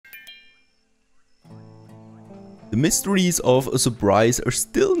The mysteries of a surprise are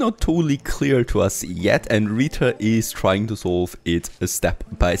still not totally clear to us yet, and Rita is trying to solve it step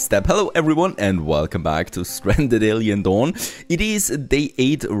by step. Hello everyone and welcome back to Stranded Alien Dawn. It is day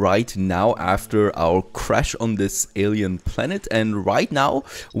 8 right now after our crash on this alien planet, and right now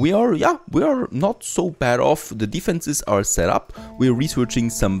we are not so bad off. The defenses are set up. We're researching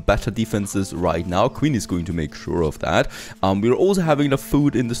some better defenses right now. Queen is going to make sure of that. We're also having enough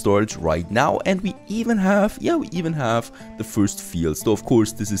food in the storage right now, and we even have the first fields. So of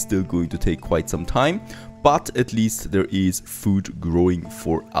course this is still going to take quite some time, but at least there is food growing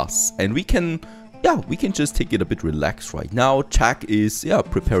for us, and we can just take it a bit relaxed right now. Jack is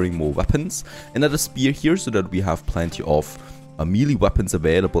preparing more weapons. Another spear here so that we have plenty of melee weapons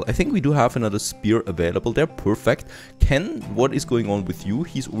available. I think we do have another spear available there. Perfect. Ken, what is going on with you?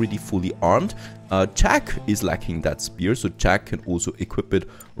 He's already fully armed. Jack is lacking that spear, so Jack can also equip it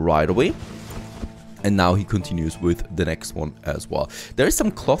right away. And now he continues with the next one as well. There is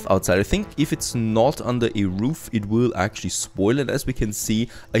some cloth outside. I think if it's not under a roof, it will actually spoil. And as we can see,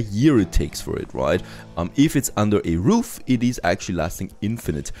 a year it takes for it, right? If it's under a roof, it is actually lasting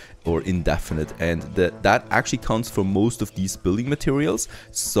infinite or indefinite. And that actually counts for most of these building materials.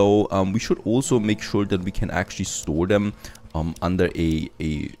 So we should also make sure that we can actually store them under a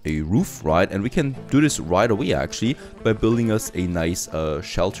roof, right? And we can do this right away actually by building us a nice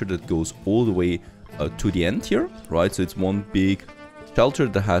shelter that goes all the way to the end here, right? So it's one big shelter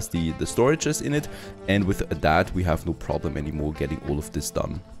that has the storages in it, and with that we have no problem anymore getting all of this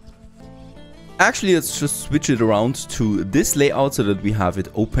done. Actually, let's just switch it around to this layout so that we have it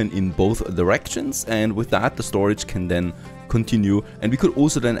open in both directions, and with that the storage can then continue, and we could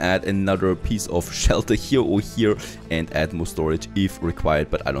also then add another piece of shelter here or here and add more storage if required,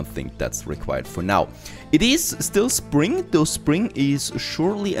 but I don't think that's required for now. It is still spring, though spring is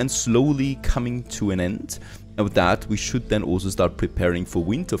surely and slowly coming to an end, and with that we should then also start preparing for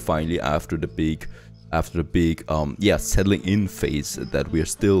winter finally after the big settling in phase that we are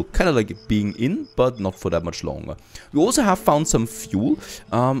still kind of like being in, but not for that much longer. We also have found some fuel.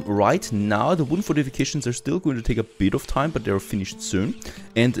 Right now the wooden fortifications are still going to take a bit of time, but they're finished soon,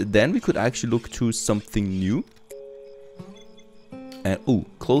 and then we could actually look to something new. And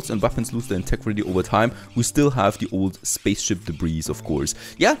clothes and weapons lose their integrity over time. We still have the old spaceship debris, of course.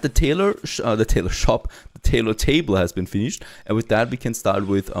 Yeah, the tailor table has been finished, and with that we can start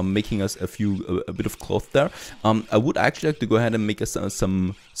with making us a bit of cloth there. I would actually like to go ahead and make us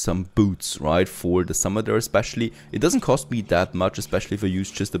some boots, right, for the summer there especially. It doesn't cost me that much, especially if I use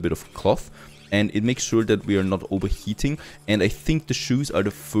just a bit of cloth, and it makes sure that we are not overheating. And I think the shoes are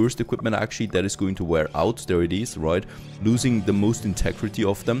the first equipment actually that is going to wear out. There it is, right, losing the most integrity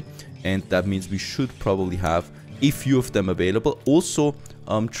of them, and that means we should probably have a few of them available. Also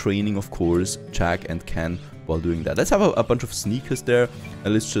training, of course, Jack and Ken while doing that. Let's have a bunch of sneakers there,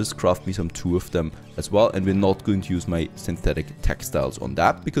 and let's just craft me some 2 of them as well. And we're not going to use my synthetic textiles on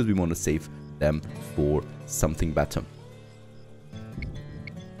that because we want to save them for something better.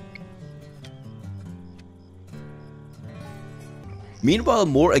 Meanwhile,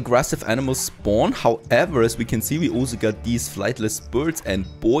 more aggressive animals spawn. However, as we can see, we also got these flightless birds, and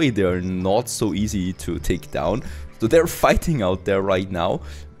boy, they are not so easy to take down. So they're fighting out there right now,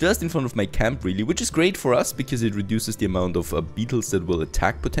 just in front of my camp really, which is great for us because it reduces the amount of beetles that will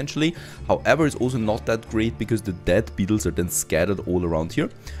attack potentially. However, it's also not that great because the dead beetles are then scattered all around here.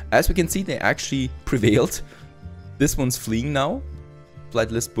 As we can see, they actually prevailed. This one's fleeing now,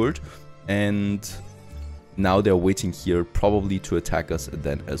 flightless bird, and now they're waiting here probably to attack us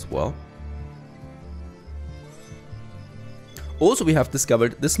then as well. Also, we have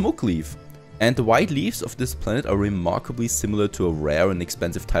discovered the smoke leaf. And the white leaves of this planet are remarkably similar to a rare and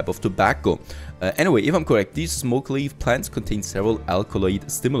expensive type of tobacco. Anyway, if I'm correct, these smoke leaf plants contain several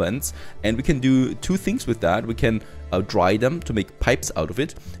alkaloid stimulants, and we can do 2 things with that. We can dry them to make pipes out of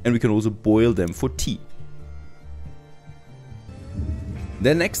it, and we can also boil them for tea.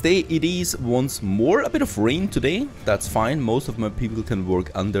 The next day, it is once more a bit of rain today. That's fine. Most of my people can work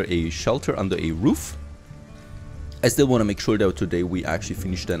under a shelter, under a roof. I still want to make sure that today we actually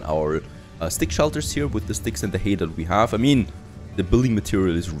finish then our stick shelters here with the sticks and the hay that we have. I mean, the building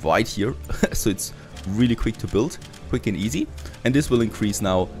material is right here, so it's really quick to build, quick and easy, and this will increase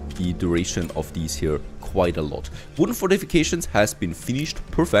now the duration of these here quite a lot. Wooden fortifications has been finished.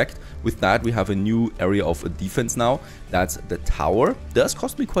 Perfect. With that we have a new area of defense now. That's the tower. Does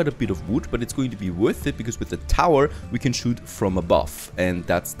cost me quite a bit of wood, but it's going to be worth it because with the tower we can shoot from above, and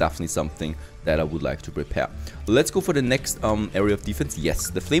that's definitely something that I would like to prepare. Let's go for the next area of defense. Yes,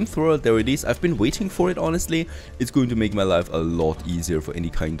 the flamethrower, there it is. I've been waiting for it, honestly. It's going to make my life a lot easier for any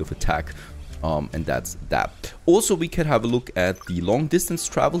kind of attack. And that's that. Also, we can have a look at the long distance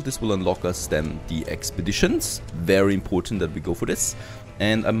travel. This will unlock us then the expeditions. Very important that we go for this.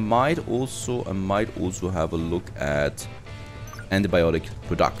 And I might also have a look at antibiotic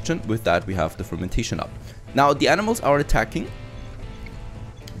production. With that, we have the fermentation up. Now, the animals are attacking.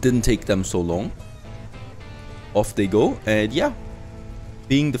 Didn't take them so long. Off they go. And yeah,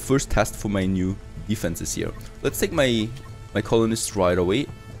 being the first test for my new defenses here. Let's take my colonists right away.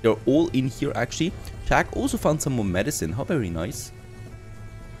 They're all in here actually. Jack also found some more medicine. How very nice.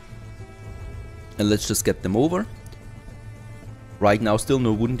 And let's just get them over. Right now, still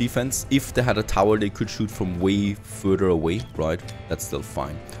no wooden defense. If they had a tower, they could shoot from way further away, right? That's still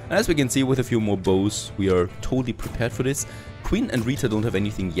fine. And as we can see, with a few more bows, we are totally prepared for this. Queen and Rita don't have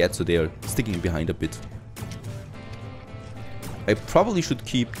anything yet, so they are sticking behind a bit. I probably should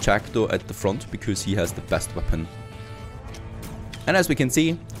keep Jack though at the front, because he has the best weapon. And as we can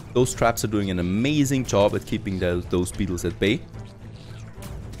see, those traps are doing an amazing job at keeping those beetles at bay.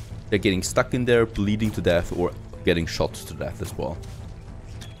 They're getting stuck in there, bleeding to death, or getting shot to death as well.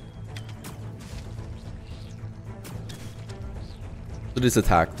 So this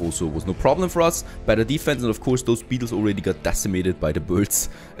attack also was no problem for us. Better defense, and of course those beetles already got decimated by the birds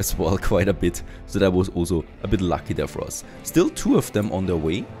as well quite a bit. So that was also a bit lucky there for us. Still 2 of them on their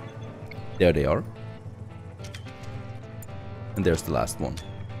way. There they are. And there's the last one.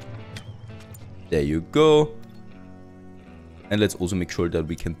 There you go. And let's also make sure that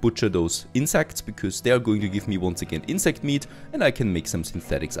we can butcher those insects, because they are going to give me once again insect meat, and I can make some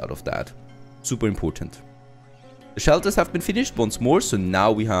synthetics out of that. Super important. The shelters have been finished once more, so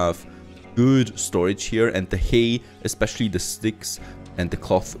now we have good storage here, and the hay, especially the sticks and the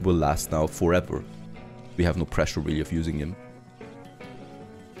cloth, will last now forever. We have no pressure really of using them.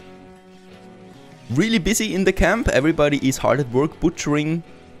 Really busy in the camp. Everybody is hard at work, butchering,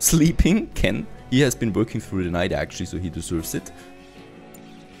 sleeping. Ken, he has been working through the night actually, so he deserves it.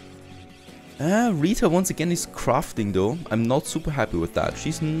 Rita once again is crafting though. I'm not super happy with that.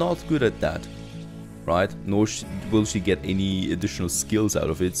 She's not good at that, right? Nor will she get any additional skills out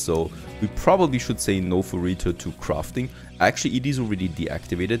of it. So we probably should say no for Rita to crafting. Actually, it is already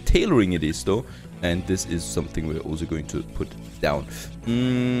deactivated. Tailoring it is though. And this is something we're also going to put down.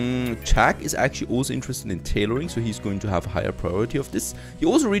 Jack is actually also interested in tailoring, so he's going to have a higher priority of this. He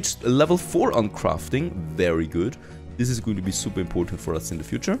also reached level 4 on crafting. Very good. This is going to be super important for us in the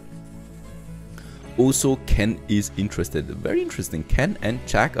future. Also, Ken is interested. Very interesting. Ken and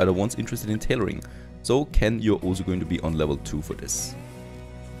Jack are the ones interested in tailoring. So, Ken, you're also going to be on level 2 for this.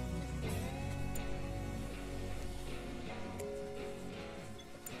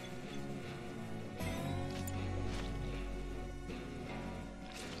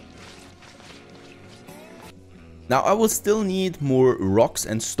 Now I will still need more rocks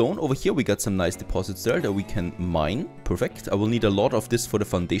and stone. Over here we got some nice deposits there that we can mine. Perfect. I will need a lot of this for the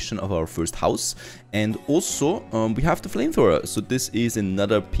foundation of our first house. And also we have the flamethrower. So this is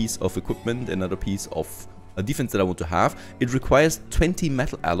another piece of equipment, another piece of a defense that I want to have. It requires 20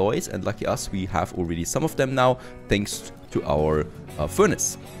 metal alloys, and lucky us, we have already some of them now thanks to our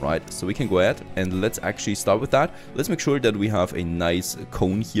furnace, right? So we can go ahead and let's actually start with that. Let's make sure that we have a nice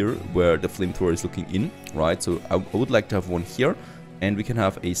cone here where the flamethrower is looking in, right? So I would like to have one here, and we can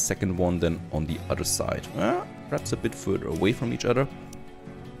have a second one then on the other side, perhaps a bit further away from each other,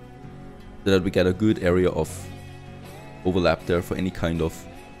 so that we get a good area of overlap there for any kind of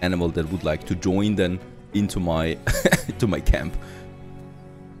animal that would like to join then into my to my camp.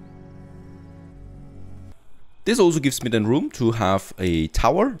 This also gives me then room to have a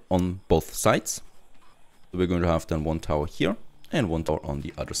tower on both sides. So we're going to have then one tower here and one tower on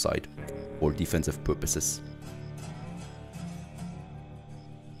the other side for defensive purposes.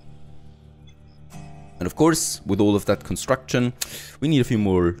 And of course, with all of that construction, we need a few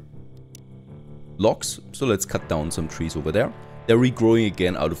more logs. So let's cut down some trees over there. They're regrowing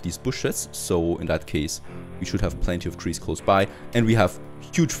again out of these bushes, so in that case we should have plenty of trees close by, and we have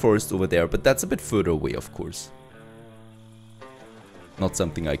huge forest over there, but that's a bit further away, of course. Not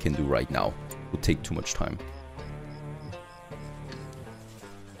something I can do right now. It would take too much time.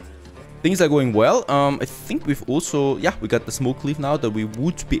 Things are going well. I think we've also, yeah, we got the smoke leaf now that we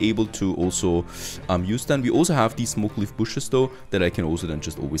would be able to also use then. We also have these smoke leaf bushes though that I can also then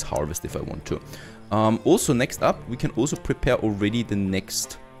just always harvest if I want to. Also next up, we can also prepare already the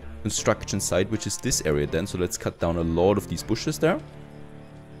next construction site, which is this area then. So let's cut down a lot of these bushes there.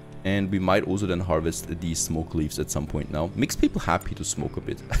 And we might also then harvest these smoke leaves at some point now. Makes people happy to smoke a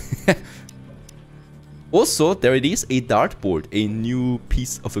bit. Also, there it is, a dartboard, a new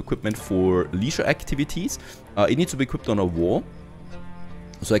piece of equipment for leisure activities. It needs to be equipped on a wall.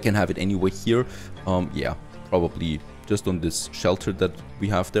 So I can have it anywhere here. Yeah, probably just on this shelter that we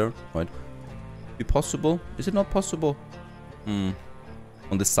have there, right? Be possible? Is it not possible? On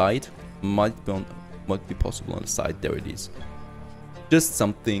the side? Might be possible on the side. There it is. Just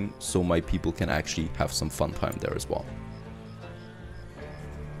something so my people can actually have some fun time there as well.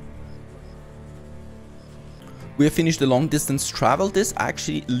 We have finished the long distance travel. This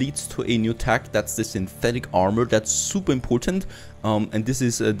actually leads to a new tech. That's the synthetic armor. That's super important. And this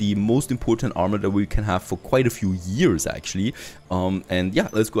is the most important armor that we can have for quite a few years actually. And yeah,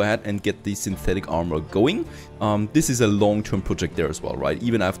 let's go ahead and get the synthetic armor going. This is a long-term project there as well, right?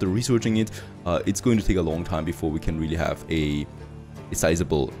 Even after researching it, it's going to take a long time before we can really have a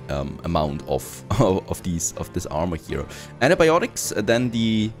sizable amount of this armor here. Antibiotics, then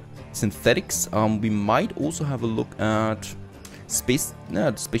the synthetics. We might also have a look at spaceship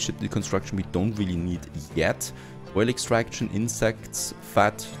deconstruction. We don't really need yet. Oil extraction, insects,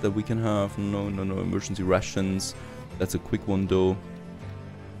 fat that we can have. No, emergency rations. That's a quick one though.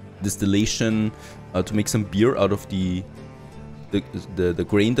 Distillation to make some beer out of the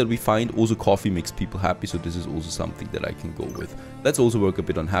grain that we find. Also coffee makes people happy, so this is also something that I can go with. Let's also work a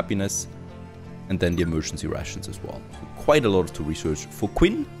bit on happiness. And then the emergency rations as well. So quite a lot to research for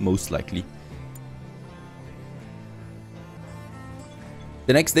Quinn, most likely.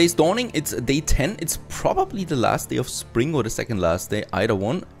 The next day is dawning. It's day 10. It's probably the last day of spring or the second last day. Either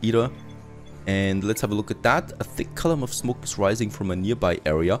one. And let's have a look at that. A thick column of smoke is rising from a nearby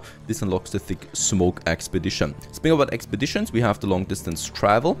area. This unlocks the thick smoke expedition. Speaking about expeditions, we have the long distance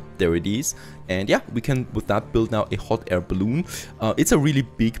travel. There it is. And yeah, we can with that build now a hot air balloon. It's a really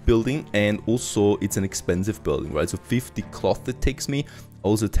big building, and also it's an expensive building, right? So 50 cloth it takes me.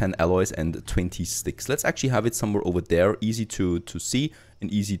 Also 10 alloys and 20 sticks. Let's actually have it somewhere over there. Easy to see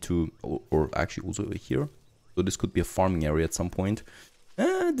and easy to, or actually also over here. So this could be a farming area at some point.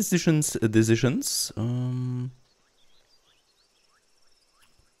 Decisions.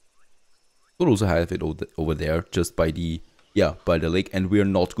 We'll also have it over there, just by the lake, and we are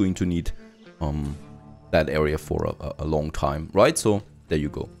not going to need that area for a long time, right? So there you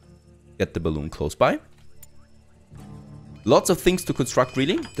go. Get the balloon close by. Lots of things to construct,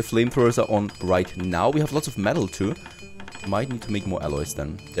 really. The flamethrowers are on right now. We have lots of metal too. Might need to make more alloys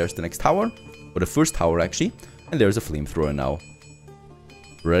then. There's the next tower, or the first tower actually, and there's a flamethrower now.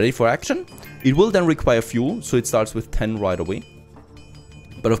 Ready for action? It will then require fuel, so it starts with 10 right away.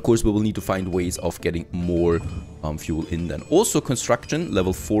 But of course we will need to find ways of getting more fuel in then. Also construction,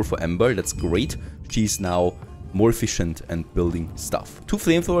 level 4 for Ember, that's great. She's now more efficient and building stuff. 2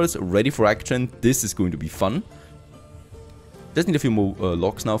 flamethrowers ready for action. This is going to be fun. Just need a few more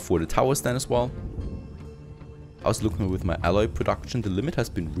logs now for the towers then as well. I was looking with my alloy production. The limit has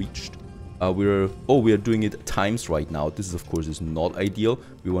been reached. We are doing it times right now. This is of course is not ideal.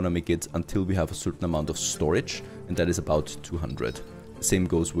 We want to make it until we have a certain amount of storage, and that is about 200. The same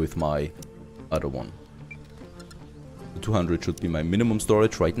goes with my other one. The 200 should be my minimum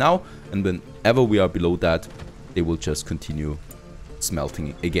storage right now, and whenever we are below that, they will just continue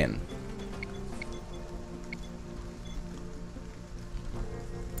smelting again.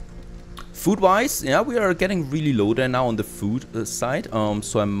 Food-wise, yeah, we are getting really low there now on the food side.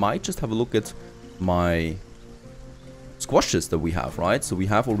 So I might just have a look at my squashes that we have, right? So we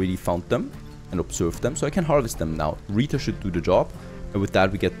have already found them and observed them, so I can harvest them now. Rita should do the job, and with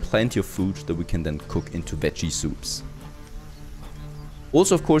that we get plenty of food that we can then cook into veggie soups.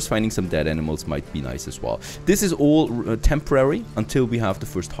 Also, of course, finding some dead animals might be nice as well. This is all temporary until we have the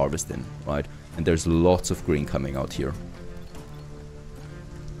first harvest in, right? And there's lots of grain coming out here.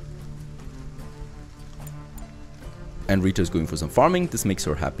 And Rita is going for some farming. This makes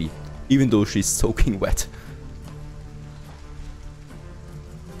her happy, even though she's soaking wet.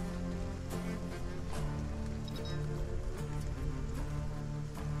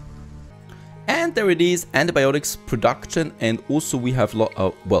 And there it is, antibiotics production, and also we have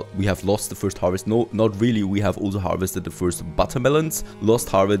lost the first harvest. No, not really. We have also harvested the first buttermelons. Lost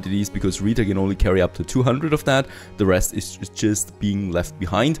harvest it is because Rita can only carry up to 200 of that. The rest is just being left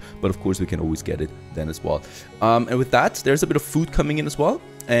behind, but of course we can always get it then as well. And with that, there's a bit of food coming in as well.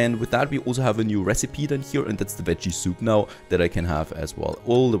 And with that, we also have a new recipe then here, and that's the veggie soup now that I can have as well.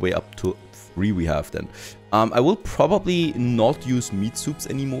 All the way up to 3 we have then. I will probably not use meat soups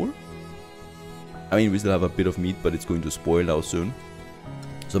anymore. I mean, we still have a bit of meat, but it's going to spoil now soon.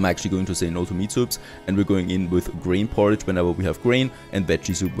 So I'm actually going to say no to meat soups, and we're going in with grain porridge whenever we have grain, and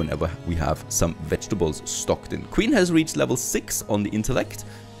veggie soup whenever we have some vegetables stocked in. Queen has reached level 6 on the intellect,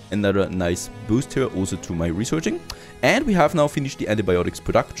 another nice boost here also to my researching. And we have now finished the antibiotics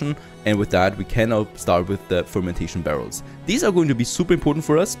production, and with that we can now start with the fermentation barrels. These are going to be super important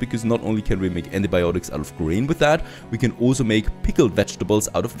for us because not only can we make antibiotics out of grain with that, we can also make pickled vegetables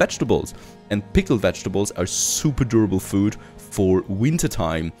out of vegetables. And pickled vegetables are super durable food for winter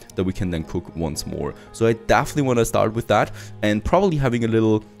time that we can then cook once more. So I definitely want to start with that, and probably having a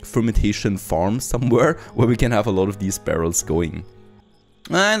little fermentation farm somewhere where we can have a lot of these barrels going.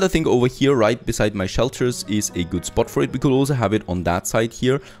 And I think over here, right beside my shelters, is a good spot for it. We could also have it on that side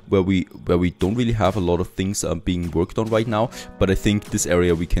here, where we don't really have a lot of things being worked on right now. But I think this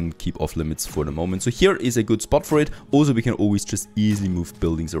area we can keep off limits for the moment. So here is a good spot for it. Also, we can always just easily move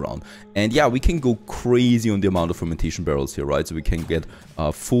buildings around. And yeah, we can go crazy on the amount of fermentation barrels here, right? So we can get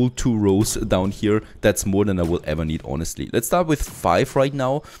full 2 rows down here. That's more than I will ever need, honestly. Let's start with 5 right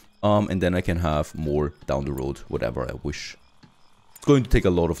now, and then I can have more down the road, whatever I wish. It's going to take a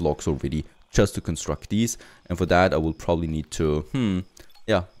lot of logs already just to construct these, and for that I will probably need to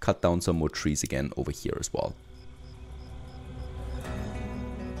yeah, cut down some more trees again over here as well.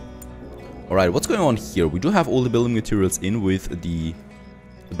 Alright, what's going on here? We do have all the building materials in with the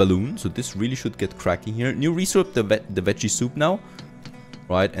balloon, so this really should get cracking here. New research, the veggie soup now.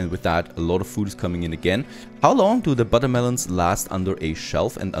 Right, and with that, a lot of food is coming in again. How long do the buttermelons last under a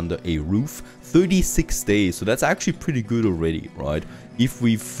shelf and under a roof? 36 days, so that's actually pretty good already, right? If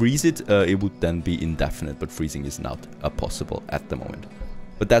we freeze it, it would then be indefinite, but freezing is not possible at the moment.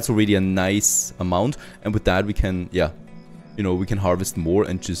 But that's already a nice amount, and with that we can, yeah, you know, we can harvest more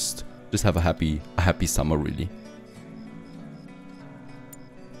and just have a happy summer, really.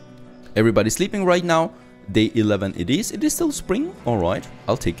 Everybody's sleeping right now. Day 11 it is. It is still spring. Alright,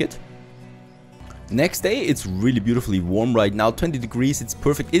 I'll take it. Next day, it's really beautifully warm right now. 20 degrees, it's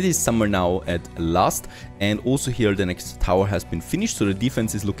perfect. It is summer now at last. And also here, the next tower has been finished. So the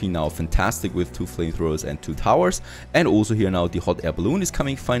defense is looking now fantastic with 2 flamethrowers and 2 towers. And also here now, the hot air balloon is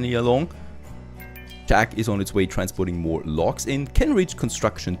coming finally along. Jack is on its way transporting more logs in. Can reach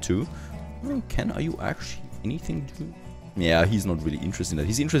construction too. Ken, are you actually anything to do? Yeah, he's not really interested in that.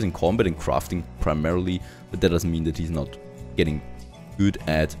 He's interested in combat and crafting primarily, but that doesn't mean that he's not getting good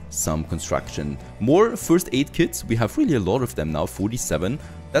at some construction. More first aid kits. We have really a lot of them now, 47.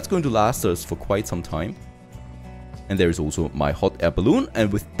 That's going to last us for quite some time. And there is also my hot air balloon,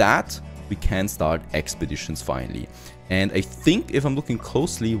 and with that we can start expeditions finally. And I think if I'm looking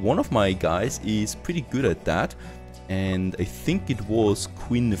closely, one of my guys is pretty good at that, and I think it was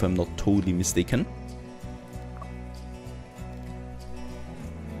Quinn, if I'm not totally mistaken.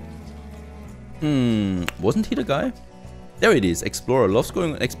 Wasn't he the guy? There it is. Explorer loves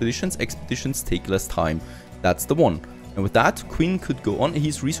going on expeditions. Expeditions take less time. That's the one. And with that, Quinn could go on.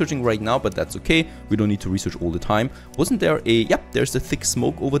 He's researching right now, but that's okay. We don't need to research all the time. Wasn't there a... Yep, there's the thick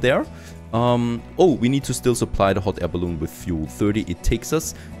smoke over there. Oh, we need to still supply the hot air balloon with fuel. 30 it takes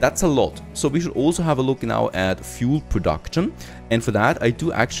us. That's a lot. So we should also have a look now at fuel production. And for that, I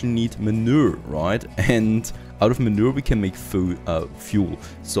do actually need manure, right? And out of manure, we can make food, fuel.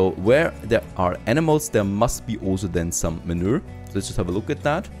 So where there are animals, there must be also then some manure. So let's just have a look at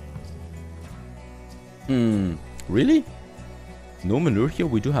that. Really? No manure here?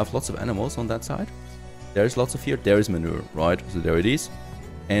 We do have lots of animals on that side. There's lots of here. There is manure, right? So there it is.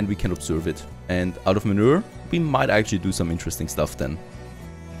 And we can observe it. And out of manure, we might actually do some interesting stuff then.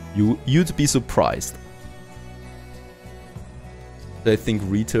 You'd be surprised. I think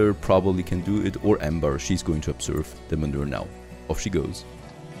Rita probably can do it, or Amber. She's going to observe the manure now. Off she goes.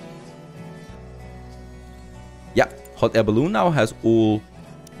 Yeah, hot air balloon now has all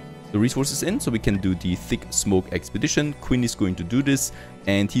the resources in, so we can do the thick smoke expedition. Quinn is going to do this,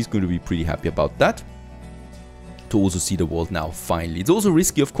 and he's going to be pretty happy about that. To also see the world now, finally. It's also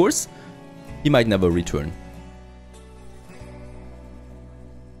risky, of course. He might never return.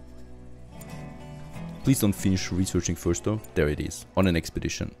 Please don't finish researching first though. There it is, on an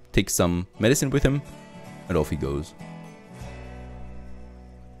expedition. Take some medicine with him, and off he goes.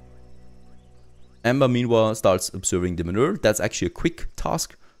 Amber, meanwhile, starts observing the manure. That's actually a quick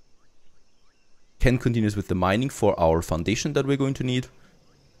task. Ken continues with the mining for our foundation that we're going to need.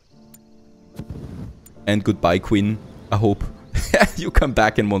 And goodbye, Quinn. I hope you come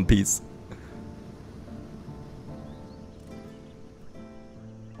back in one piece.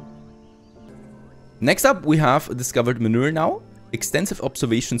 Next up, we have discovered manure now. Extensive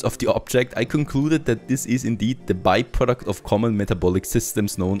observations of the object, I concluded that this is indeed the byproduct of common metabolic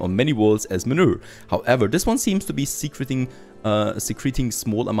systems known on many worlds as manure. However, this one seems to be secreting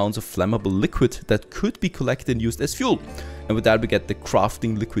small amounts of flammable liquid that could be collected and used as fuel. And with that, we get the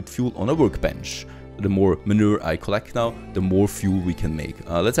crafting liquid fuel on a workbench. the more manure I collect now, the more fuel we can make.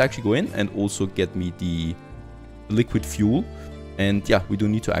 Let's actually go in and also get me the liquid fuel. And yeah, we do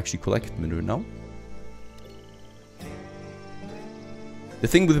need to actually collect manure now. The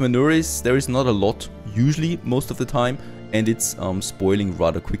thing with manure is there is not a lot usually most of the time, and it's spoiling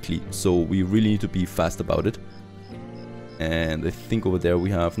rather quickly, so we really need to be fast about it. And I think over there we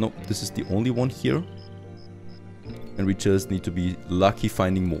have, no, this is the only one here, and we just need to be lucky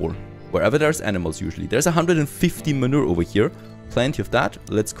finding more wherever there's animals. Usually there's 150 manure over here, plenty of that.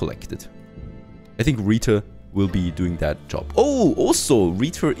 Let's collect it. I think Rita will be doing that job. Oh, also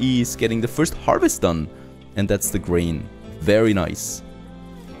Rita is getting the first harvest done, and that's the grain. Very nice.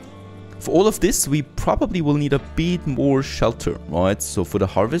 For all of this, we probably will need a bit more shelter, right? So for the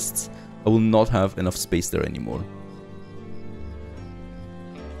harvests, I will not have enough space there anymore.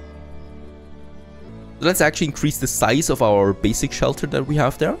 So let's actually increase the size of our basic shelter that we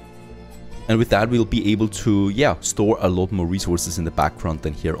have there. And with that, we'll be able to, yeah, store a lot more resources in the background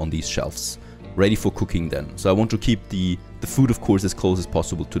than here on these shelves. Ready for cooking then. So I want to keep the food, of course, as close as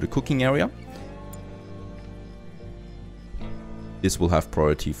possible to the cooking area. This will have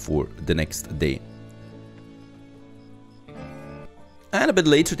priority for the next day. And a bit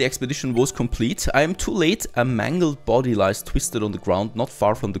later, the expedition was complete. I am too late. A mangled body lies twisted on the ground not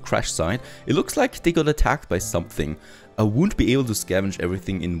far from the crash site. It looks like they got attacked by something. I won't be able to scavenge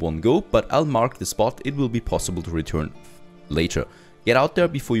everything in one go, but I'll mark the spot. It will be possible to return later. Get out there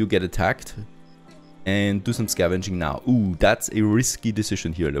before you get attacked and do some scavenging now. Ooh, that's a risky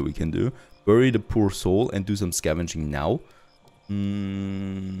decision here that we can do. Bury the poor soul and do some scavenging now.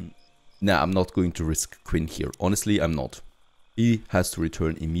 Nah, I'm not going to risk Quinn here. Honestly, I'm not. He has to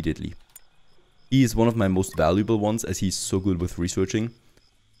return immediately. He is one of my most valuable ones as he's so good with researching.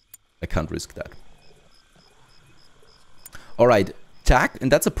 I can't risk that. Alright, Jack, and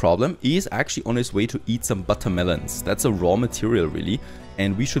that's a problem. He is actually on his way to eat some buttermelons. That's a raw material really,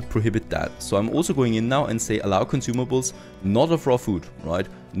 and we should prohibit that. So I'm also going in now and say allow consumables, not of raw food, right?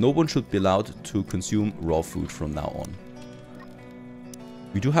 No one should be allowed to consume raw food from now on.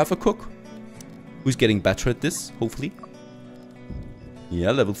 We do have a cook who's getting better at this, hopefully.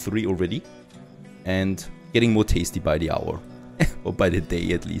 Yeah, level 3 already. And getting more tasty by the hour. Or by the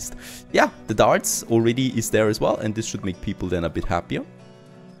day at least. Yeah, the darts already is there as well, and this should make people then a bit happier.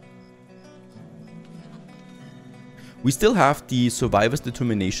 We still have the survivor's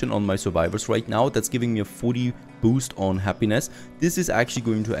determination on my survivors right now. That's giving me a 40 boost on happiness. This is actually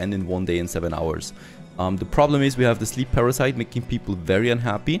going to end in 1 day and 7 hours. The problem is we have the sleep parasite making people very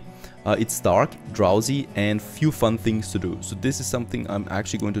unhappy. It's dark, drowsy, and few fun things to do. So this is something I'm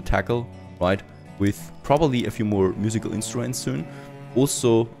actually going to tackle, right, with probably a few more musical instruments soon.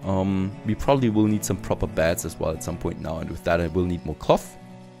 Also, we probably will need some proper beds as well at some point now, and with that I will need more cloth.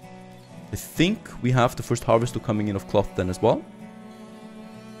 I think we have the first harvester coming in of cloth then as well.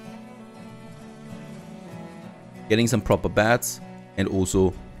 Getting some proper beds and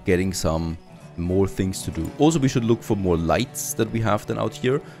also getting some more things to do. Also, we should look for more lights that we have then out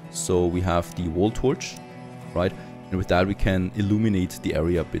here. So we have the wall torch, right? And with that we can illuminate the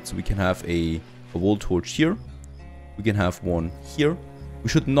area a bit. So we can have a wall torch here. We can have one here. We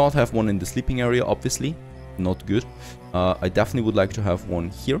should not have one in the sleeping area, obviously. Not good. I definitely would like to have one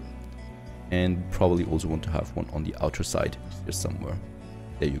here. And probably also want to have one on the outer side here somewhere.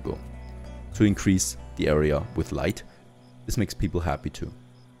 There you go. To increase the area with light. This makes people happy too.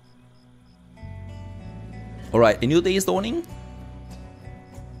 Alright, a new day is dawning.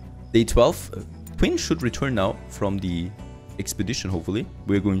 Day 12. Quinn should return now from the expedition, hopefully.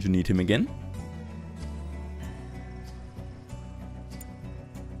 We're going to need him again.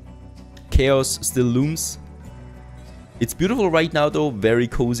 Chaos still looms. It's beautiful right now though, very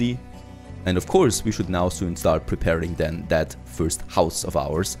cozy. And of course, we should now soon start preparing then that first house of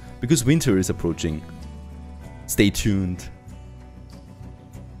ours, because winter is approaching. Stay tuned.